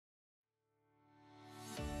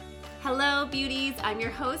Hello, beauties. I'm your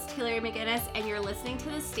host, Hillary McGinnis, and you're listening to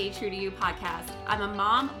the Stay True to You podcast. I'm a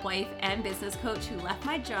mom, wife, and business coach who left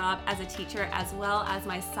my job as a teacher as well as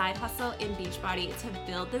my side hustle in Beachbody to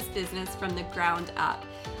build this business from the ground up.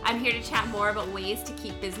 I'm here to chat more about ways to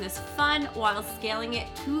keep business fun while scaling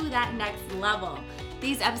it to that next level.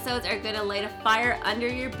 These episodes are going to light a fire under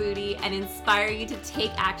your booty and inspire you to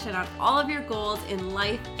take action on all of your goals in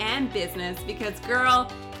life and business because,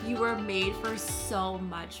 girl, you were made for so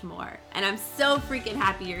much more. And I'm so freaking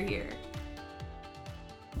happy you're here.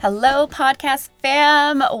 Hello, podcast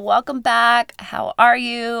fam. Welcome back. How are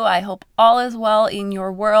you? I hope all is well in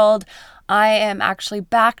your world. I am actually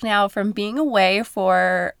back now from being away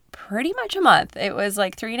for pretty much a month. It was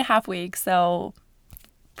like 3.5 weeks, so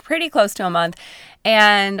pretty close to a month.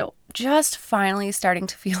 And just finally starting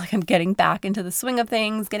to feel like I'm getting back into the swing of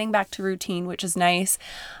things, getting back to routine, which is nice.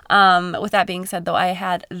 With that being said, though, I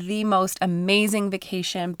had the most amazing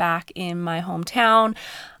vacation back in my hometown.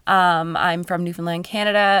 I'm from Newfoundland,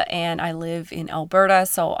 Canada, and I live in Alberta,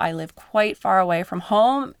 so I live quite far away from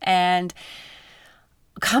home. And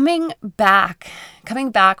coming back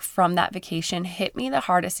from that vacation hit me the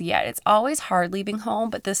hardest yet. It's always hard leaving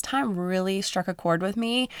home, but this time really struck a chord with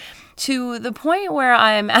me to the point where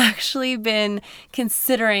I'm actually been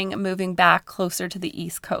considering moving back closer to the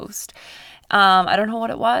East Coast. I don't know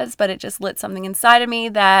what it was, but it just lit something inside of me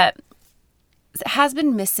that has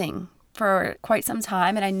been missing for quite some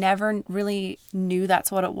time, and I never really knew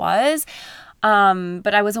that's what it was.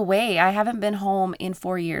 But I was away. I haven't been home in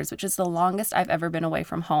 4 years, which is the longest I've ever been away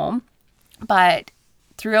from home. But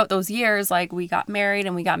throughout those years, like we got married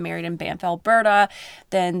in Banff, Alberta.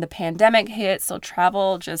 Then the pandemic hit. So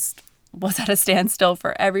travel just was at a standstill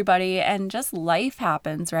for everybody and just life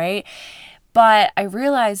happens, right? But I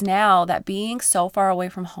realize now that being so far away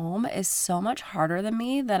from home is so much harder than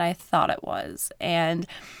I thought it was. And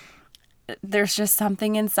there's just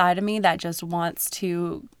something inside of me that just wants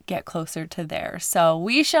to get closer to there. So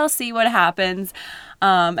we shall see what happens.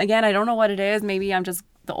 Again, I don't know what it is. Maybe I'm just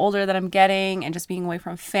the older that I'm getting and just being away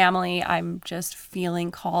from family, I'm just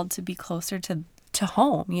feeling called to be closer to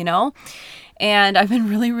home, you know? And I've been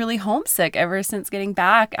really, really homesick ever since getting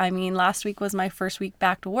back. I mean, last week was my first week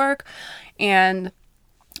back to work, and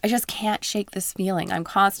I just can't shake this feeling. I'm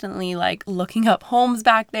constantly like looking up homes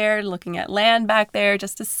back there, looking at land back there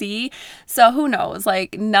just to see. So who knows?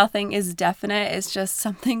 Like nothing is definite. It's just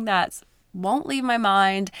something that won't leave my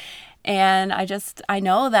mind. And I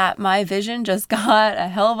know that my vision just got a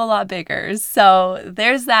hell of a lot bigger. So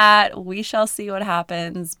there's that. We shall see what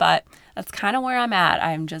happens. But that's kind of where I'm at.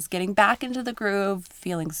 I'm just getting back into the groove,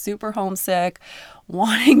 feeling super homesick,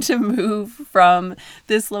 wanting to move from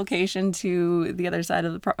this location to the other side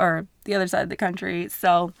of the country.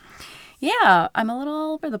 So yeah, I'm a little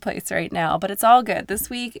all over the place right now, but it's all good. This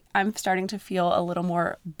week, I'm starting to feel a little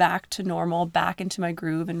more back to normal, back into my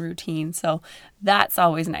groove and routine. So that's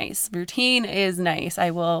always nice. Routine is nice.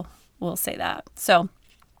 I will say that. So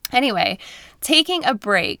anyway, taking a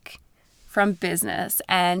break from business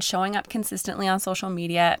and showing up consistently on social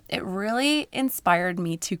media, it really inspired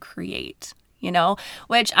me to create.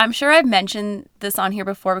 Which I'm sure I've mentioned this on here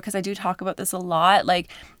before because I do talk about this a lot, like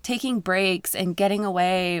taking breaks and getting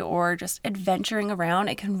away or just adventuring around.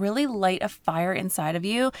 It can really light a fire inside of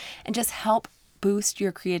you and just help boost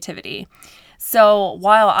your creativity. So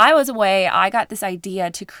while I was away, I got this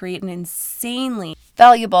idea to create an insanely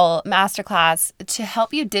valuable masterclass to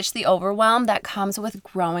help you ditch the overwhelm that comes with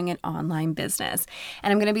growing an online business.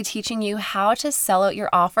 And I'm going to be teaching you how to sell out your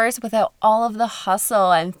offers without all of the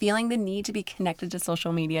hustle and feeling the need to be connected to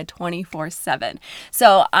social media 24/7.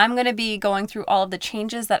 So I'm going to be going through all of the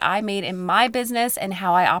changes that I made in my business and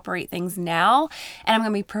how I operate things now. And I'm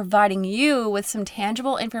going to be providing you with some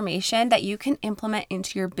tangible information that you can implement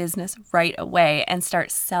into your business right away and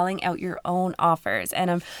start selling out your own offers. And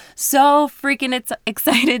I'm so freaking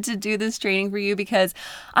excited to do this training for you because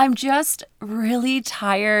I'm just really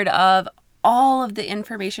tired of all of the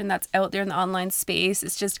information that's out there in the online space.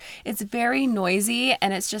 It's very noisy,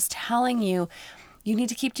 and it's just telling you need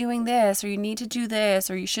to keep doing this, or you need to do this,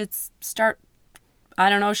 or you should start,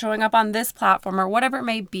 showing up on this platform or whatever it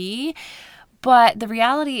may be. But the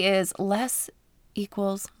reality is less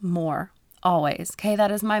equals more always. Okay.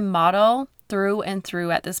 That is my motto through and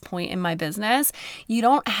through at this point in my business. You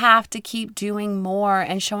don't have to keep doing more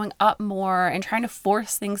and showing up more and trying to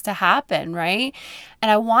force things to happen, right?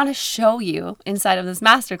 And I want to show you inside of this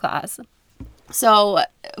masterclass. So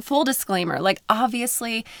full disclaimer, like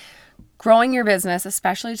obviously growing your business,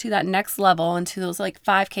 especially to that next level, into those like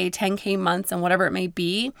 5K, 10K months and whatever it may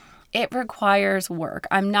be, it requires work.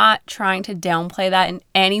 I'm not trying to downplay that in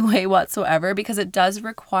any way whatsoever, because it does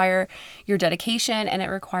require your dedication and it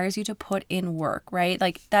requires you to put in work, right?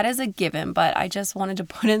 Like that is a given, but I just wanted to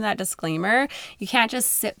put in that disclaimer. You can't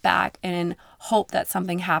just sit back and hope that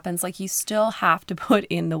something happens. Like you still have to put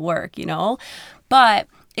in the work, But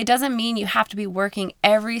it doesn't mean you have to be working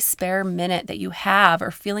every spare minute that you have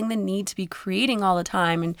or feeling the need to be creating all the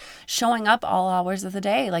time and showing up all hours of the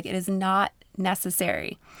day. Like it is not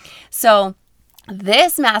necessary. So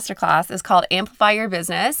this masterclass is called Amplify Your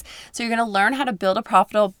Business. So you're going to learn how to build a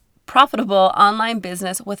profitable online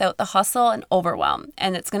business without the hustle and overwhelm.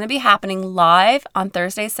 And it's going to be happening live on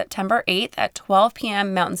Thursday, September 8th at 12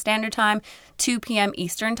 p.m. Mountain Standard Time, 2 p.m.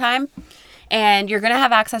 Eastern Time. And you're going to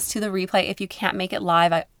have access to the replay if you can't make it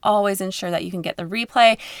live. I always ensure that you can get the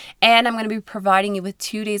replay. And I'm going to be providing you with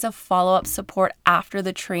 2 days of follow-up support after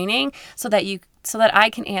the training so that I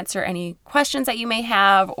can answer any questions that you may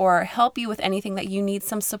have or help you with anything that you need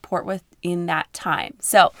some support with in that time.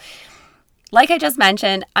 So, like I just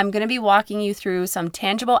mentioned, I'm going to be walking you through some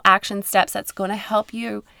tangible action steps that's going to help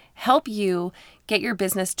you get your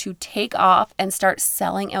business to take off and start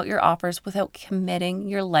selling out your offers without committing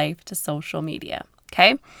your life to social media.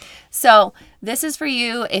 Okay. So this is for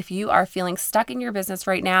you if you are feeling stuck in your business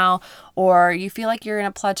right now, or you feel like you're in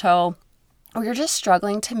a plateau, or you're just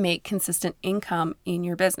struggling to make consistent income in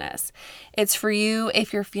your business. It's for you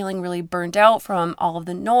if you're feeling really burned out from all of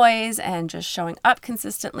the noise and just showing up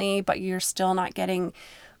consistently, but you're still not getting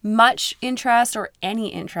much interest or any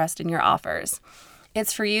interest in your offers.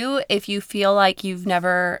 It's for you if you feel like you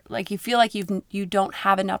don't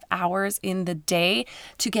have enough hours in the day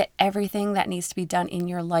to get everything that needs to be done in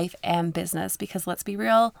your life and business. Because let's be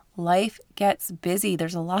real, life gets busy.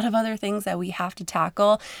 There's a lot of other things that we have to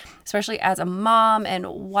tackle, especially as a mom and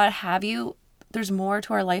what have you. There's more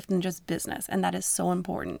to our life than just business, and that is so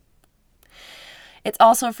important. It's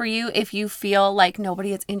also for you if you feel like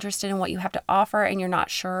nobody is interested in what you have to offer and you're not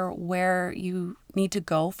sure where you need to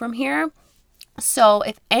go from here. So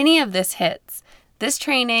if any of this hits, this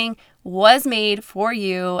training was made for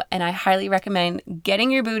you, and I highly recommend getting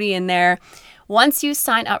your booty in there. Once you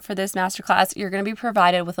sign up for this masterclass, you're going to be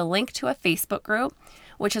provided with a link to a Facebook group,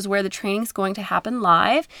 which is where the training is going to happen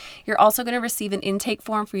live. You're also going to receive an intake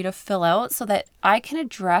form for you to fill out so that I can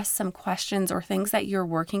address some questions or things that you're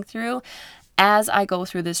working through as I go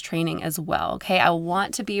through this training as well. Okay, I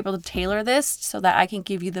want to be able to tailor this so that I can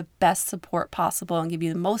give you the best support possible and give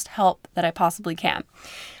you the most help that I possibly can.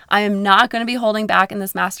 I am not going to be holding back in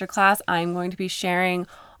this masterclass. I'm going to be sharing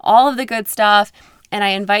all of the good stuff, and I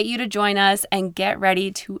invite you to join us and get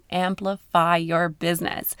ready to amplify your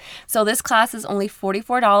business. So this class is only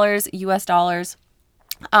 $44 US dollars.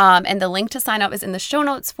 And the link to sign up is in the show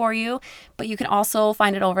notes for you, but you can also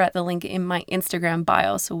find it over at the link in my Instagram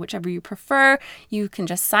bio. So whichever you prefer, you can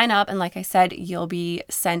just sign up. And like I said, you'll be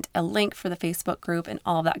sent a link for the Facebook group and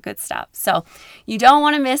all of that good stuff. So you don't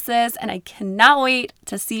want to miss this, and I cannot wait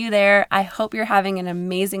to see you there. I hope you're having an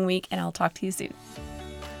amazing week, and I'll talk to you soon.